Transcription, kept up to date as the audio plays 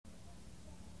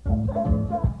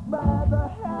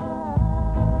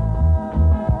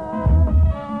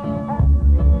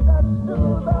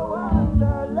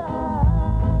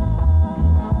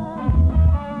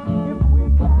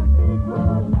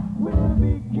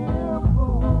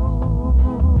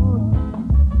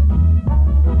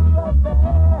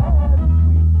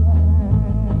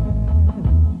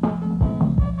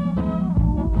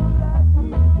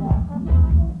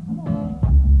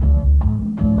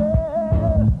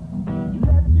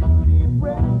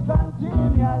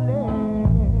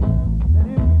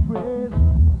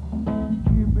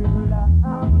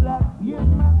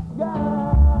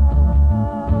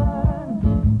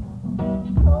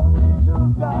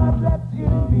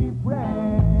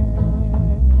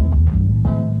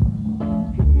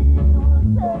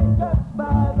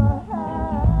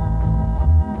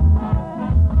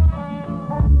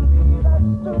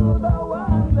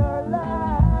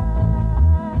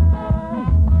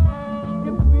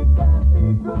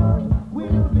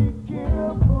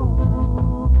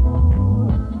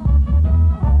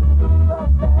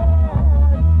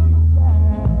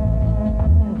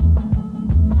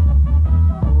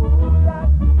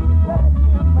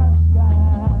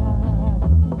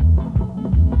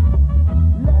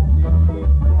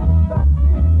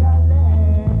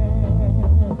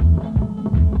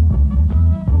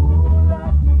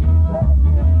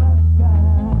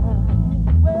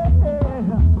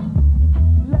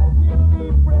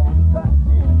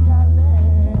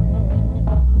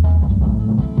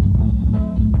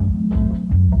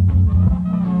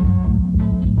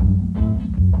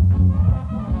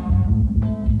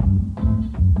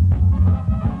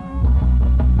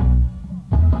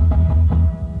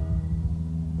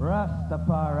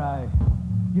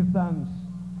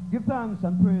Give thanks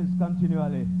and praise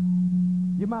continually.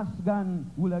 Mas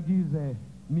Gan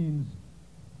means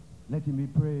let him be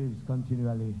praised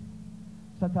continually.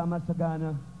 Satta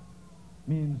Massagana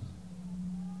means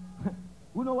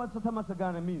who know what Satta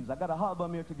Massagana means? I got a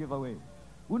album here to give away.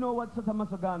 Who know what Satta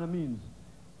Massagana means?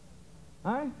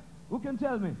 Eh? Who can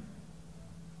tell me?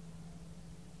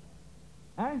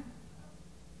 Eh?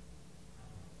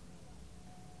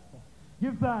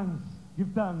 Give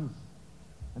thanks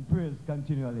and praise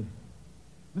continually.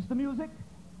 Mr. Music,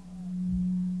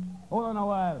 hold on a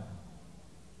while.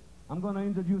 I'm going to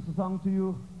introduce a song to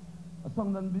you, a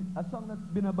song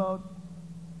that's been about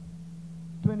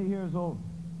 20 years old,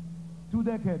 2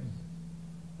 decades,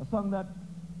 a song that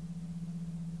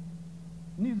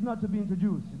needs not to be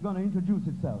introduced. It's going to introduce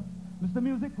itself. Mr.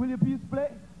 Music, will you please play?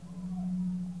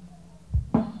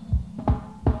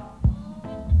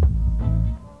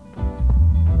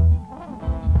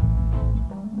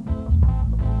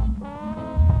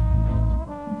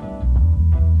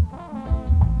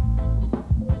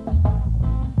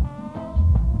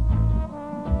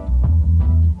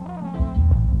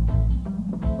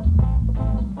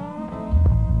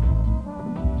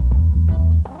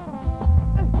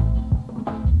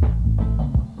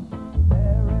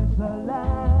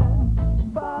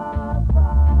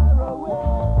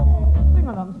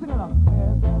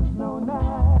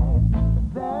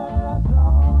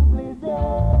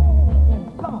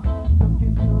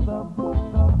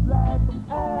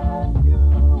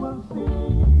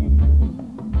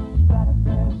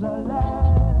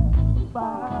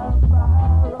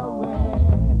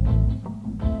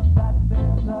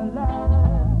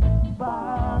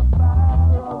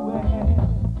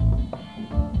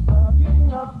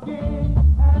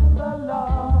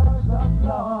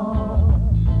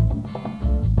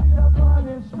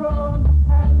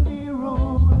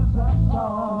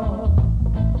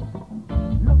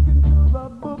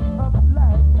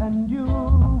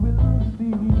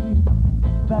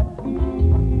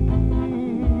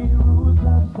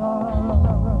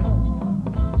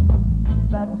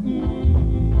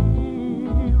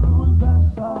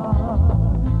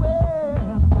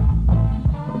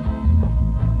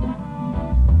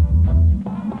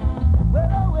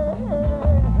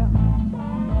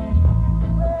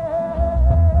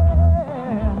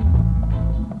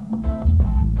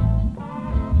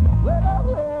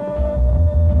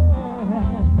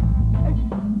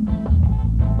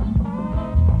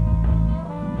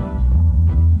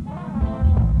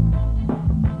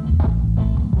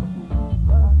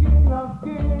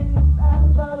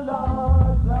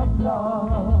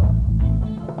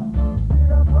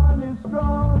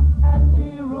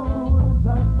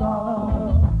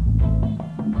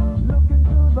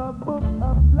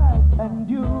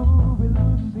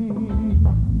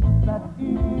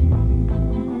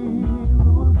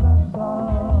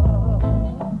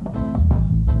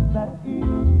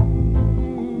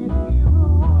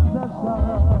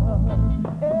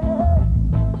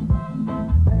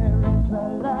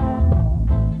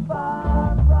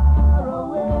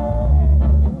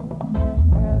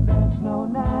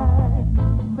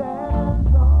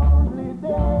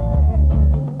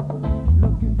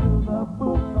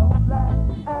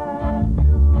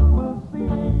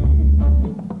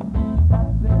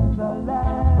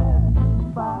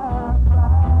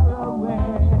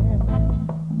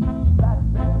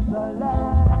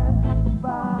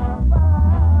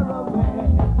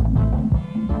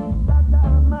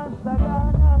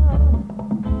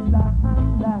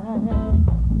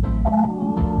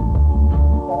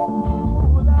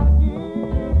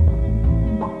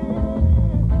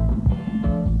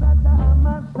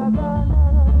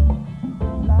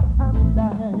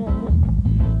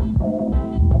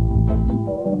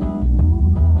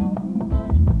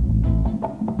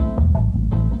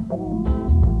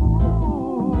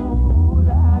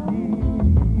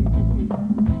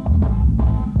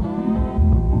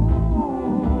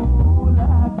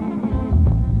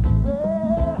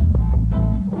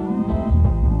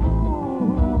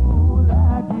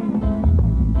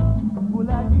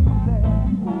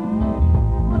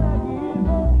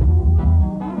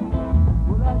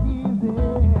 Ulagize,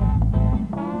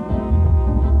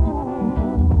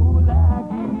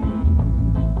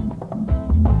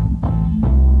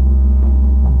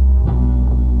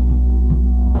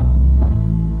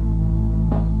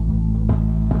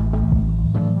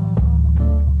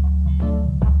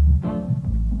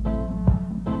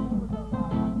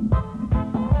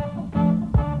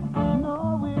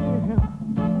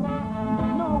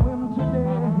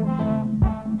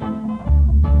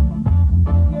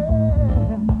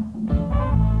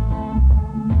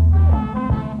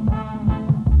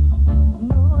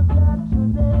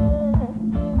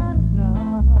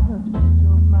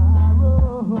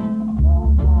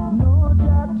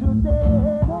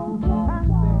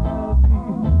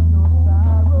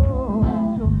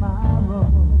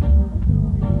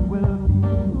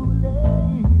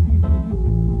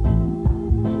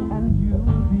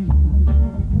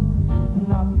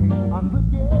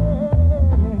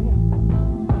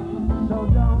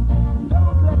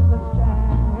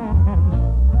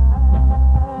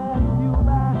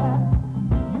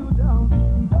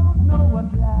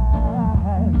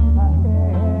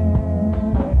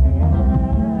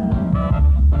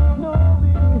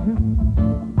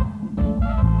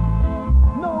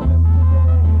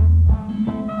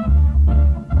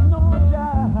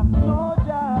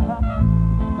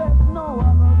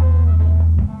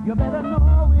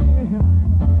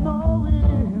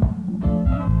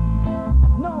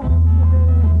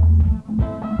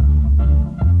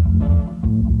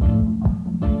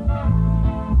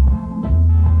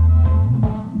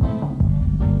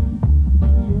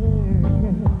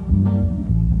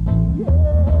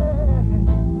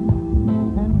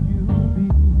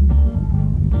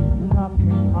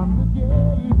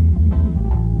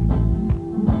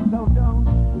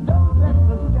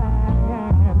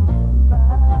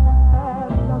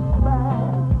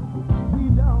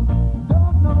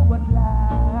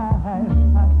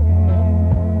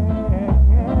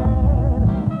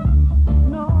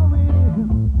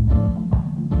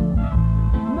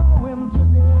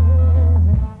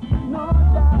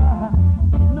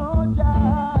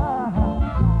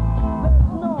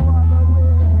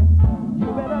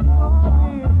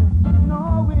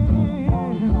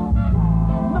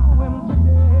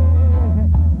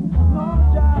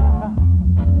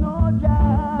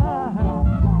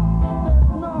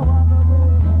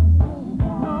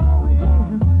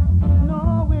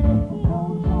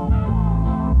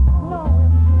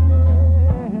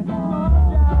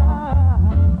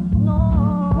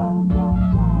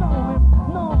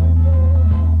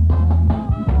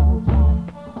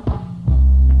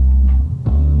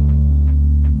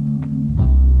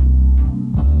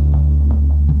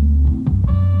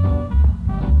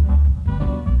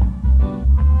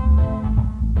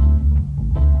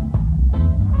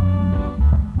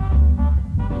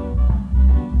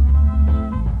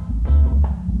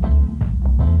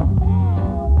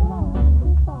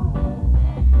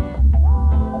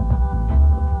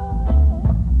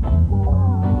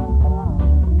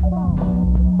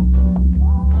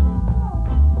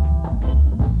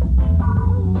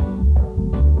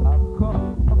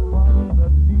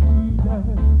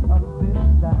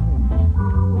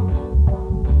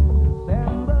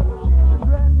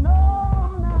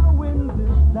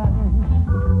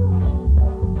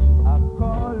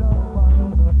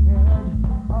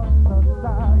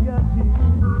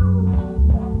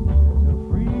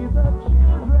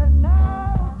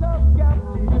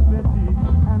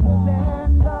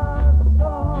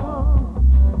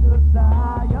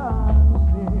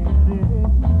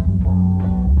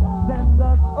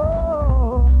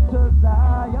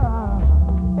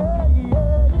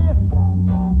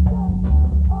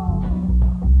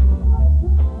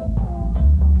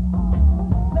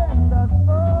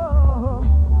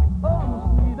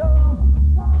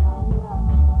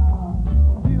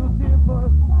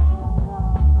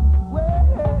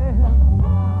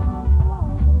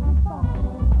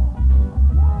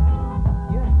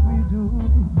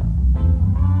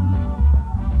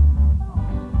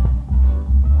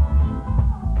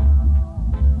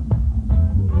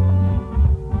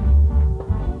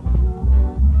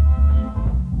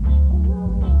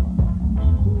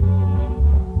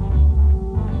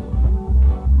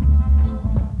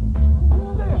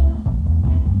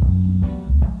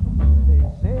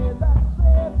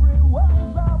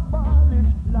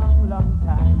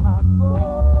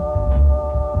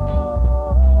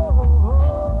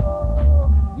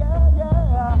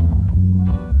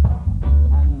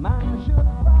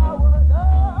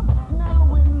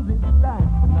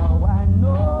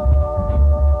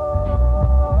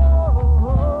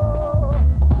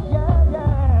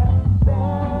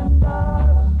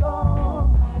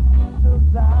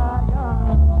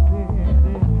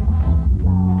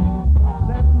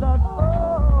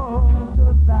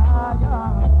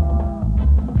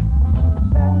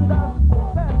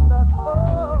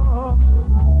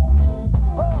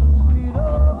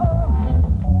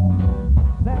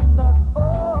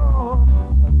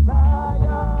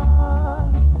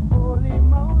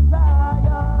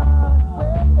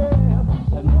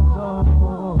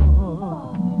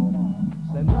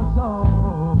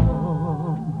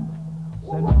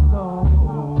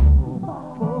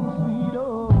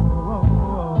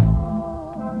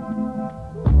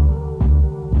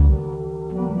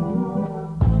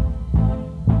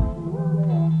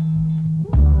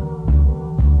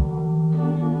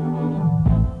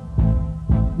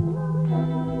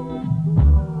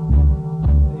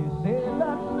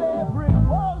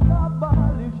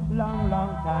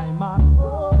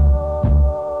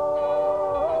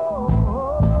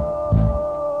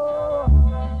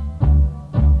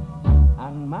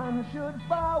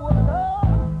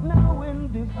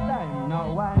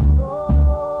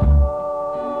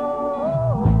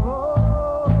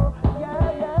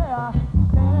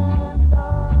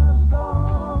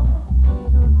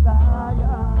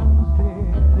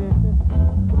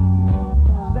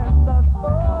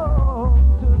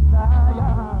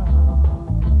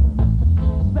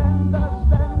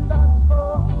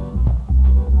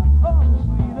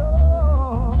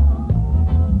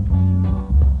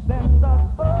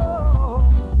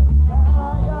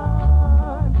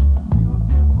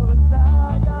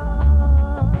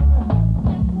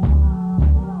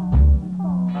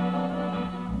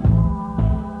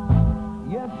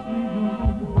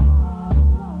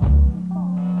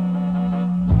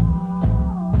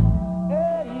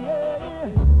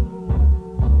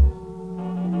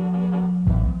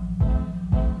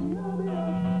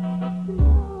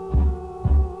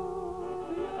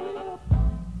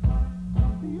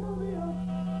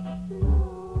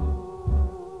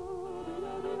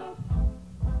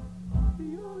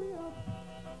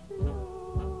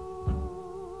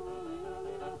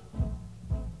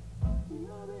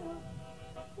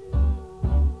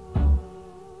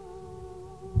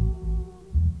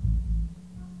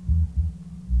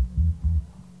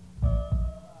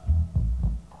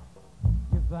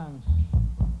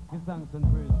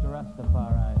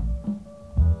 Rastafari.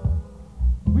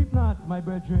 Weep not, my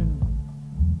brethren,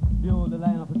 behold the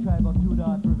Lion of the tribe of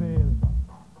Judah prevail.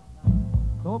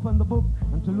 To open the book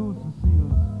and to loose the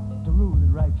seals, to rule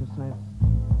in righteousness.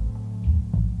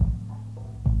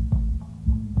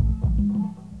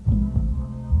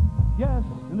 Yes,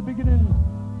 in the beginning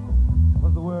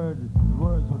was the Word, the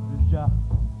words was the Jah.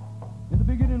 In the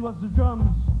beginning was the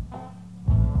drums.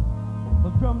 The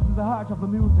drums is the heart of the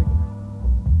music,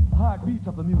 the heartbeat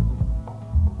of the music.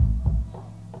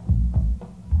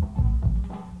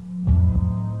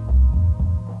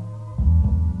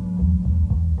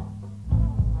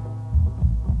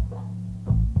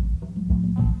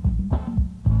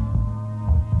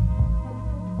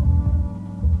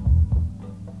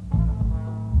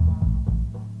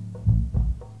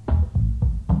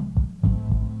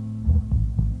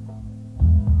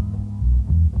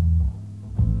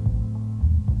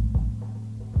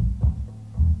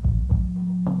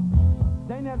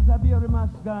 Mas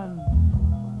Gan,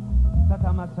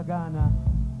 Satta Massagana.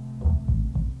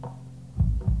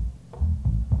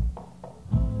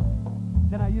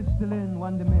 Then I used to learn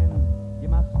one the men,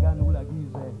 Mas Gan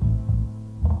ulagize.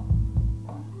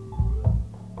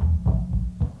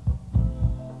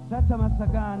 Satta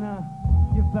Massagana,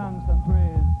 give thanks and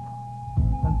praise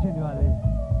continually.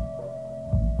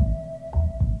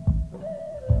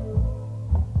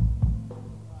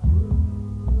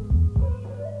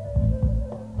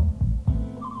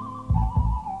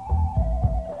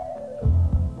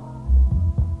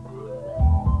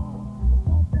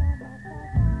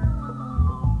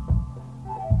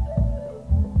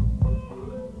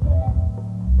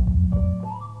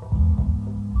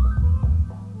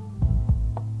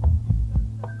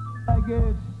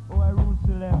 Gates, O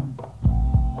Jerusalem.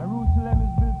 Jerusalem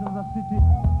is built as a city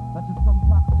that is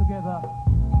compact together.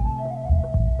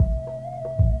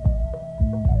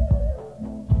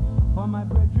 For my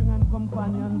brethren and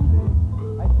companions' sake,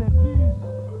 I said peace,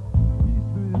 peace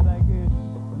be within thy gates,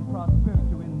 and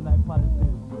prosperity within thy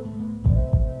palaces.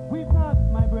 Weep not,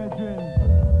 my brethren.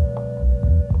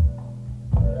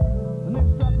 The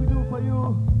next track we do for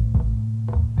you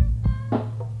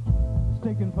is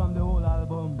taken from the whole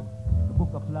album,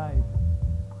 Book of Life.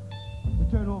 We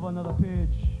turn over another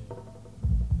page.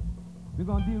 We're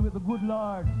going to deal with the good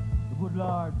Lord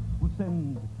who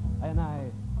sends I and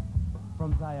I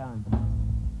from Zion.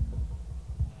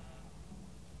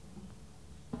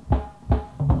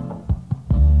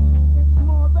 It's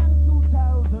more than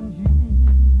 2,000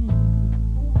 years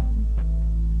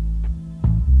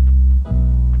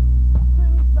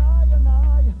since I and I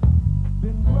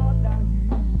been brought down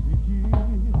here.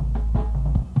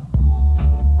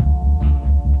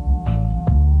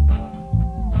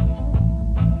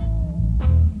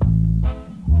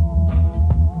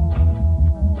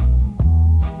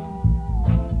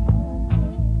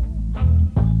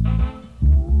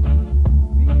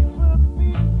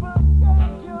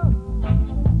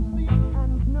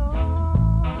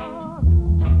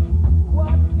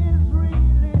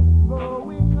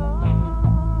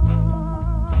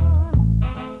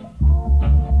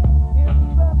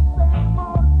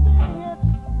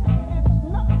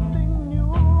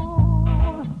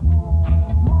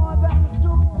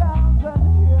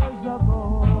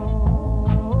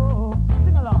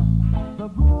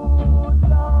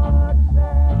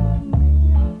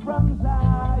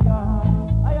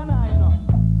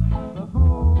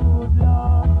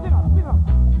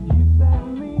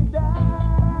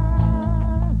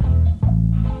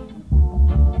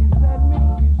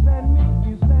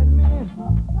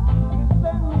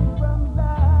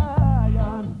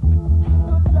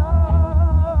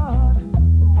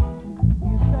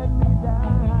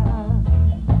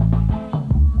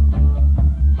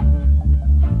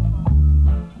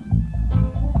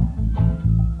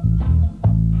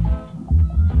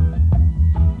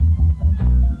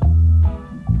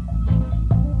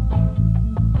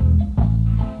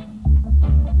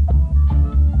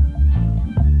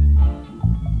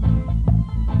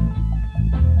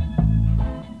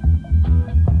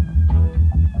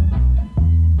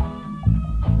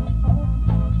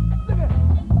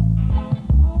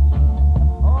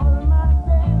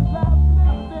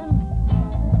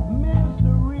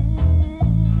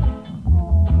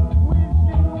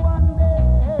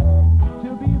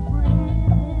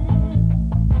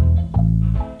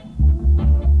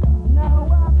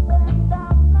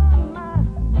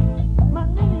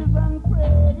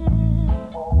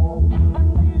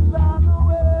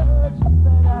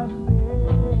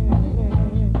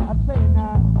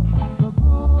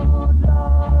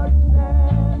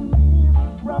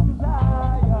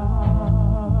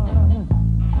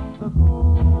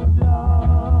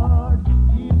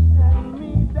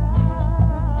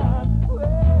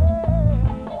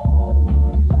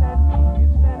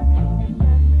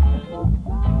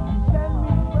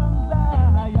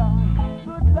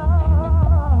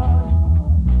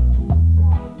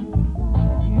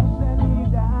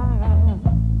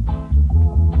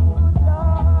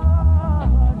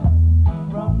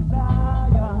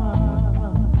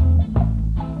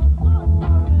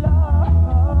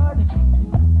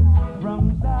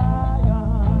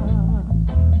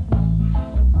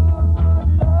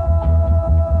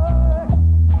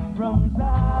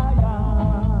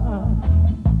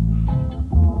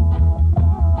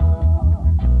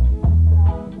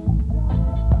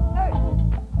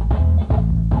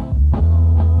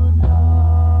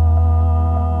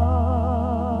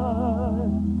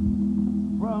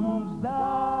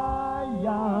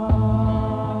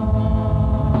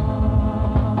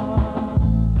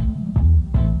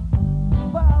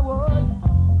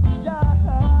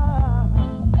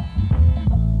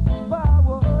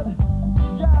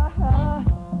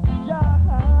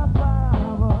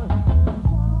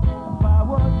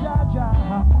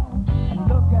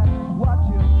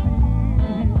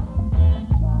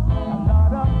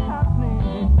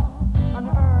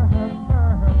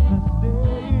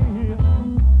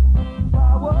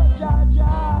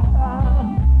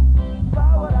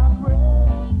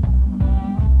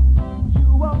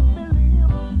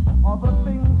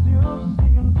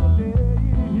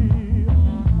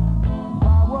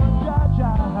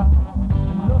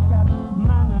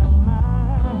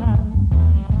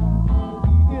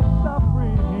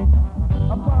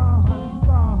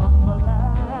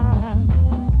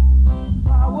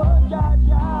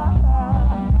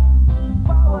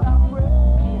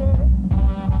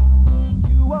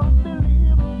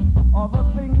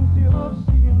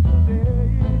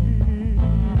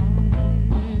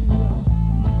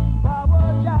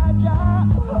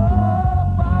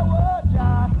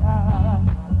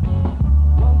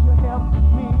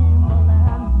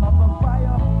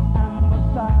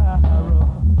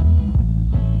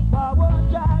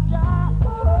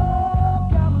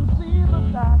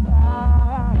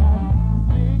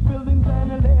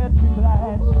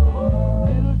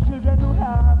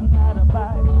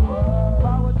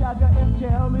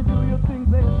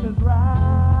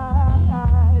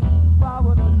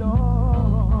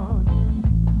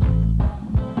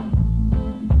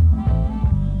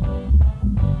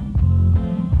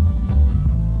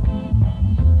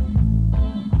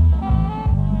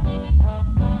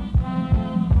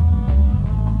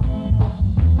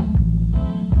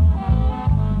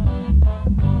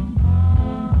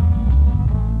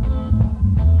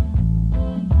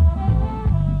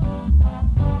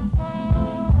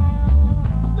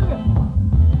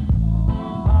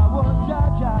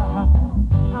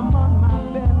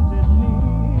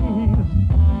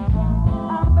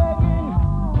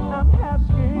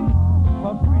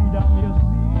 freedom, you see.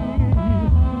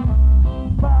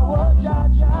 Power, Jah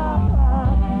Jah,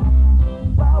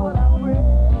 power, I pray.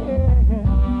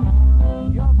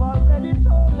 You've already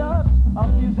told us of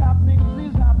these happenings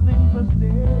to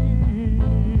stay.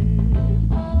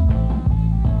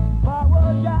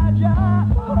 Power, Jah Jah,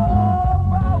 oh,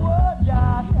 power,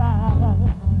 Jah Jah.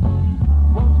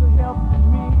 Won't you help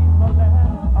me in the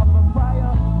land of the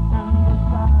fire and the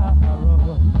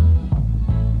sorrow?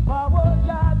 Power,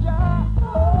 Jah Jah,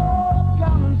 oh,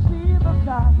 come and see the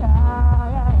side.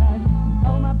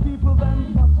 All my people them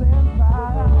fuss and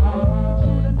fight,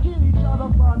 shoot and kill each other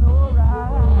for no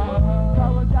right.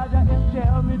 Power, Jah Jah, and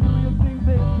tell me, do you think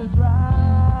this is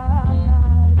right?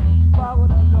 Power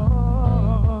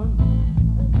alone.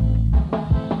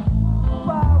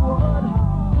 Power,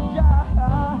 Jah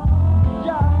Jah,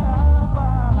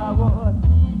 power,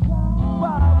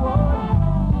 power,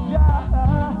 Jah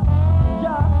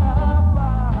Jah,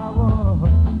 power,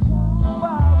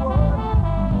 power,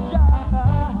 Jah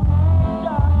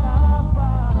Jah,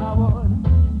 power,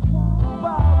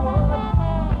 power,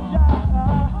 Jah.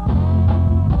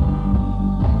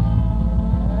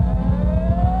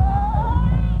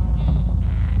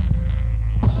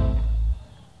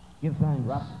 Give thanks.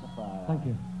 Rastafari. Thank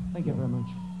you. Thank you very much.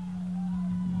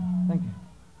 Thank you.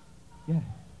 Yeah.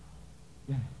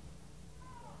 Yeah.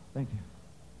 Thank you.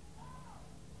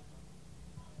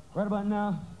 Right about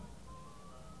now.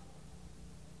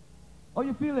 How are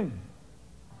you feeling?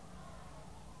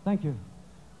 Thank you.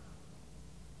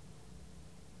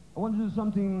 I want to do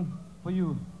something for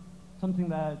you. Something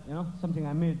that, something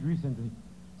I made recently.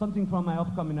 Something from my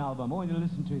upcoming album. I want you to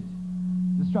listen to it.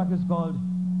 This track is called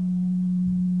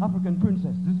African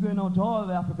Princess. This is going out to all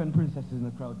the African princesses in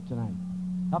the crowd tonight.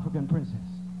 African Princess.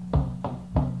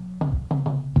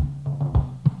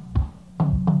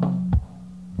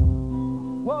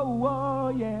 Whoa, whoa,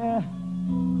 yeah.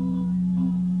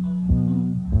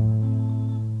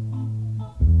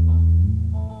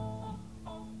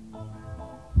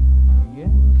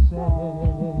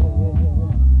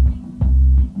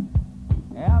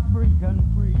 African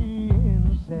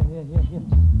princess,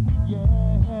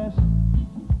 yes,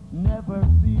 never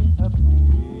seen a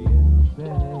princess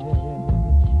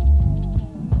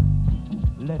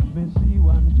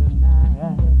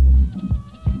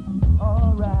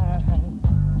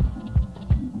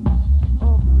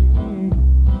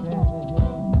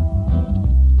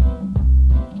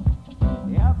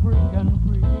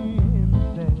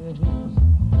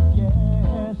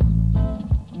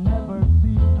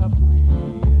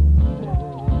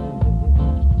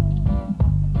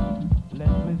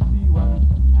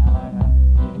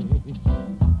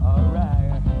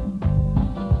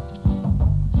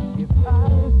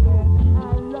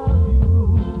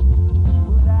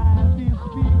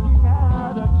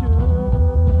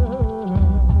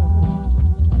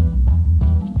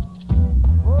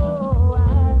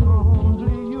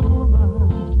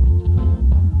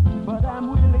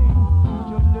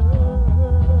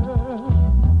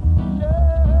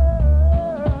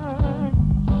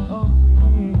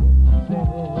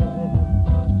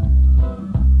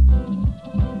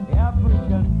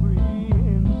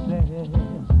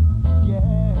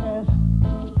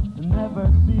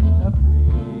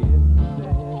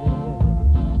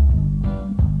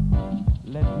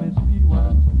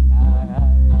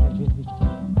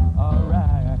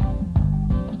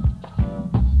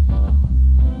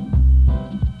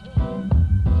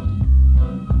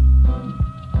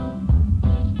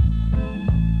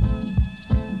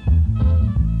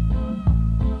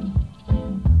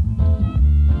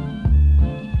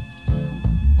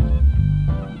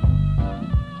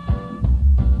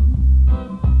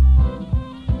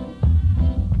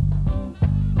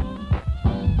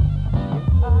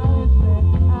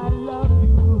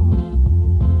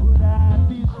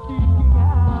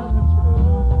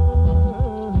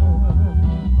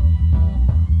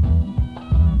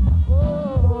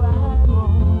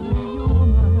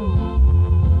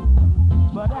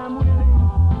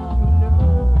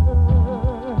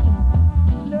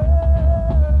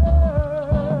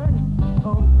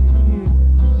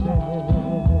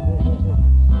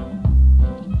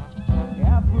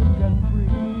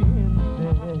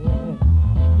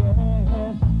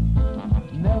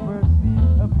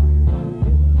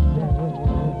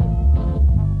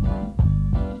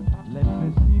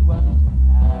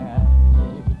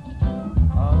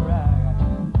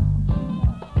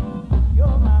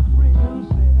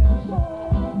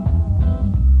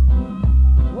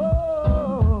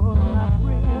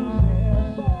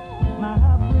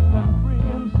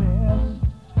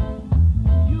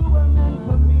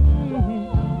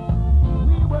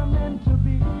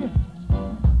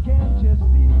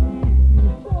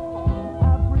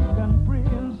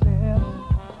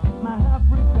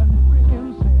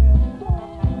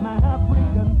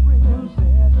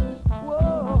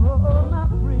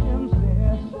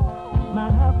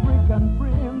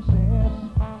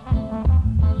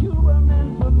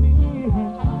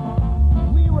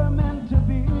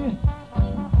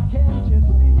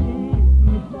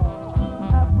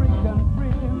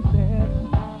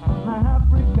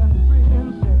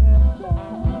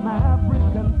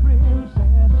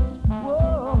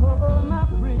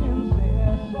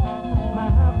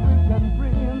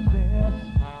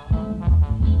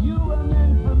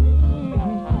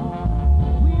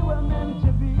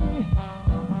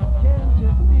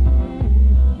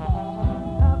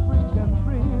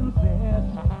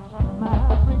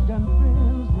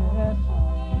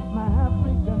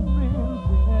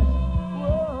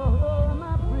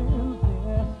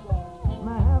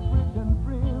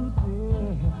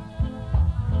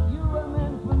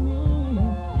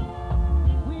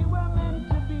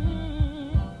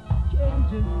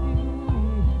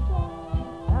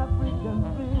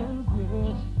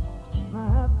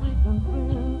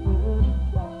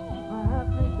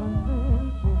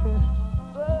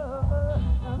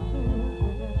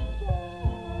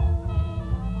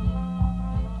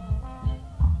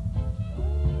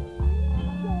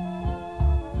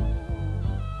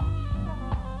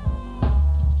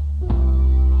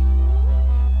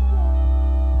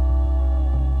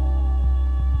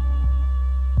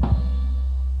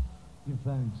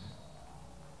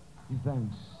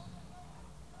thanks.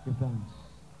 Give thanks.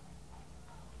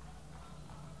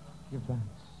 Give thanks.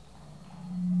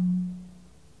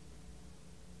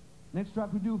 Next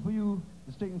track we do for you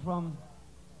is taken from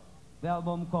the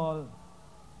album called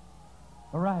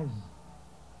Arise.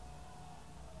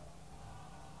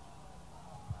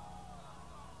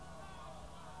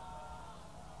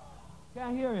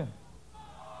 Can't hear you.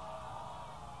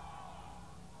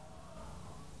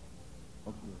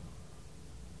 Okay.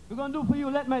 We're gonna do for you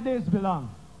Let My Days Belong.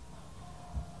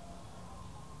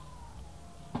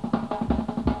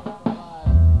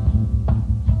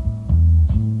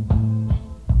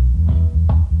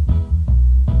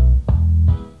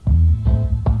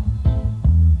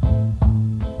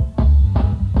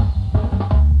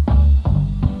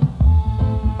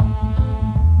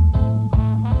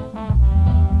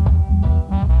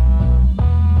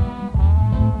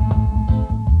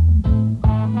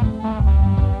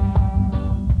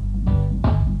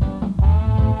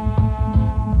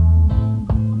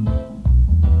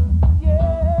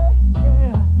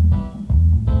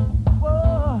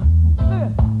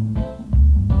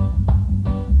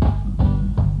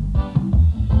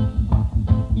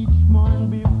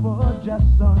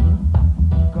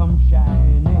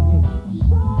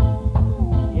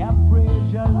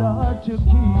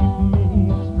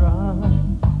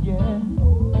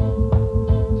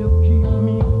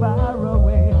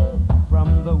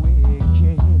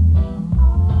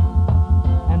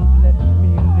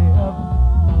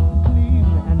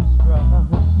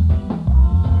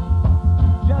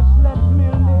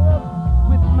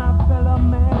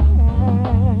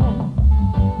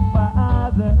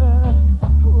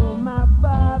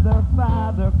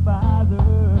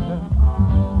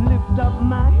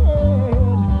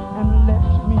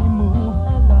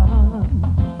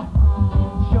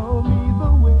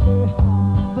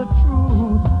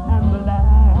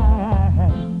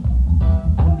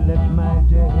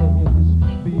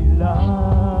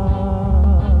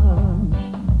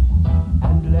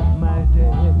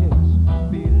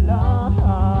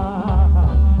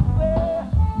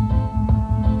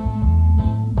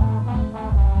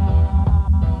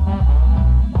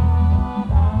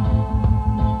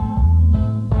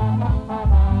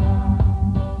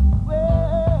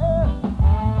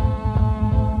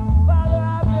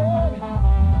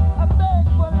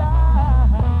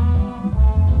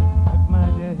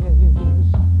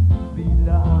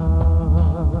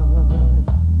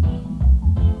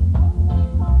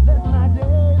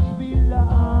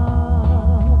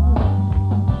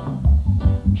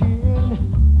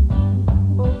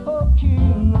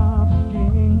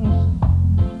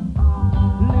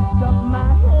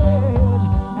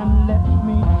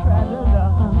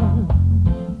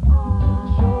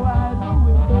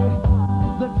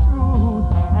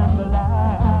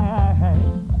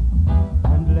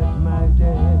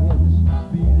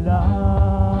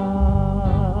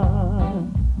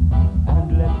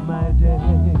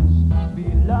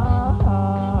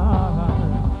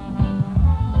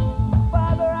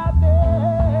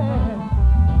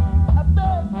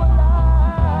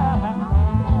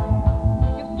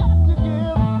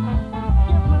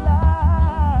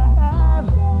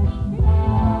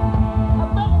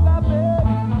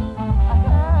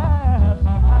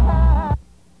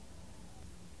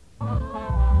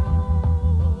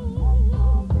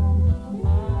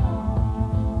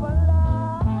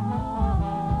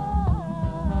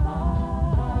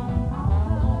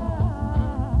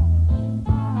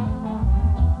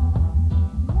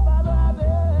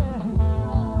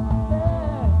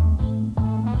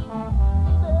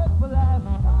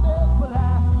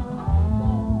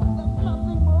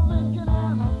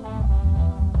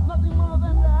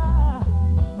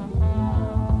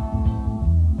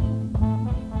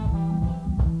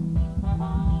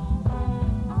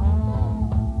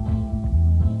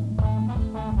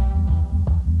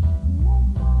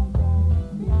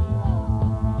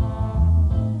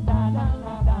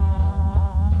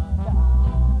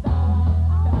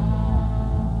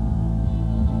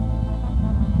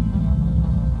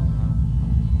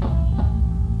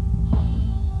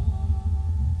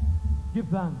 Give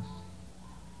thanks.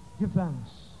 Give thanks.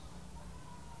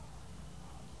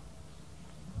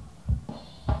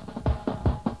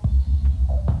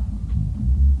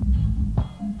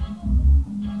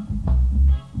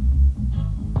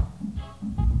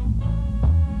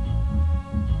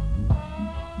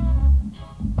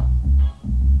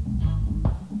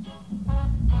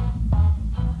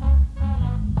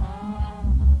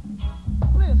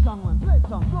 Play a song, man. Play a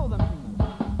song. Blow them fingers.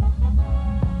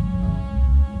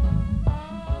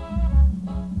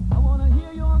 I wanna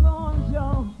hear your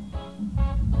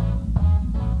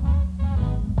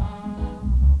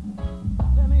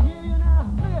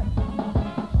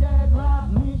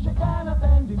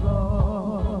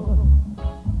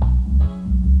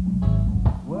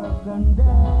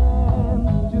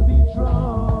condemned to be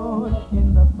thrown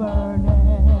in the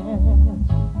furnace.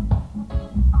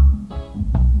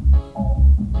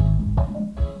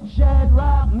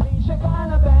 Shadrach, Meshach,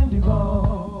 and Abednego,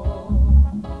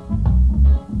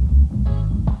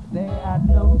 they had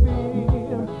no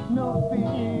fear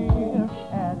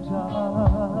at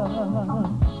all.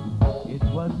 It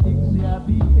was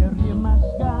XVI, Mas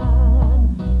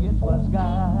Gan, it was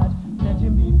God, let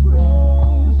him be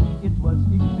praised. It was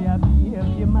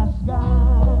XVI, Mas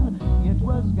Gan, it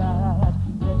was God,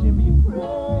 let him be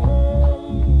praised.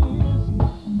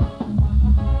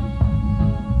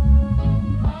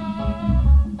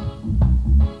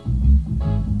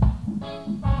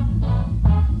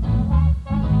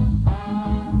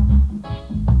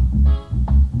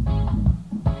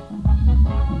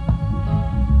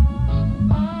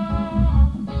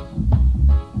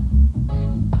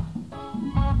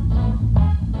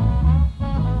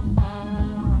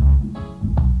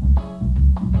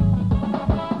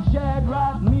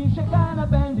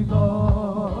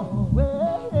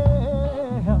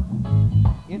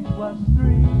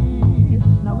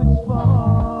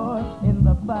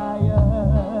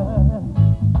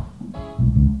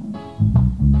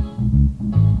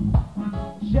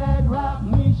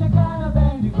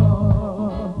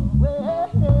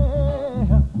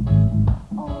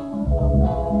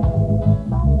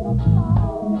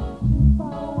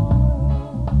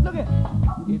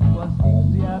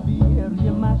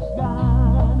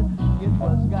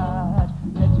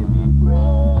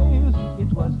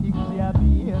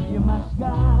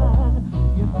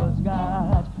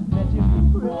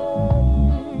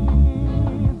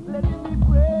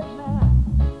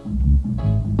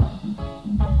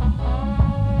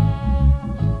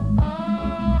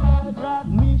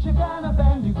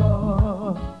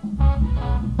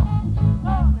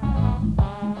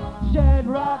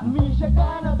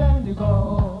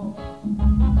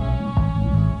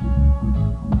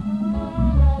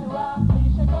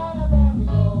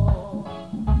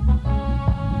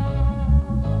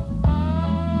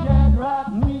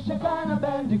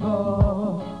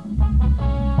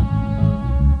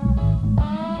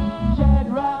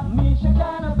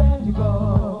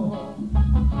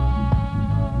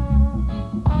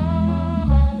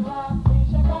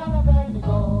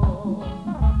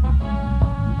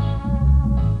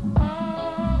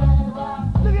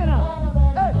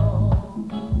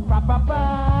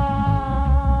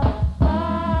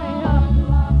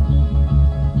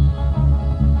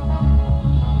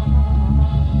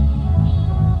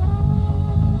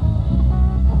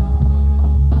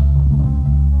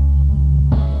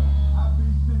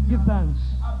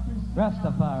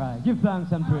 Rastafari, give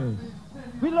thanks and praise.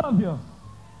 We love you.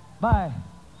 Bye.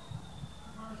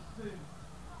 Mercy.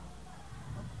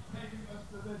 Taking us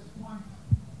to this point,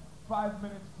 5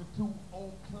 minutes to 2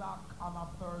 o'clock on a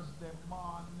Thursday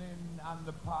morning, and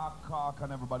the park cock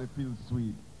and everybody feels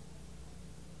sweet.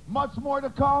 Much more to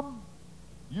come.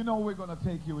 You know we're going to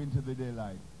take you into the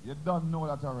daylight. You don't know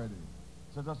that already.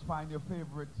 So just find your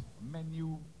favorite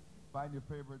menu, find your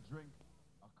favorite drink.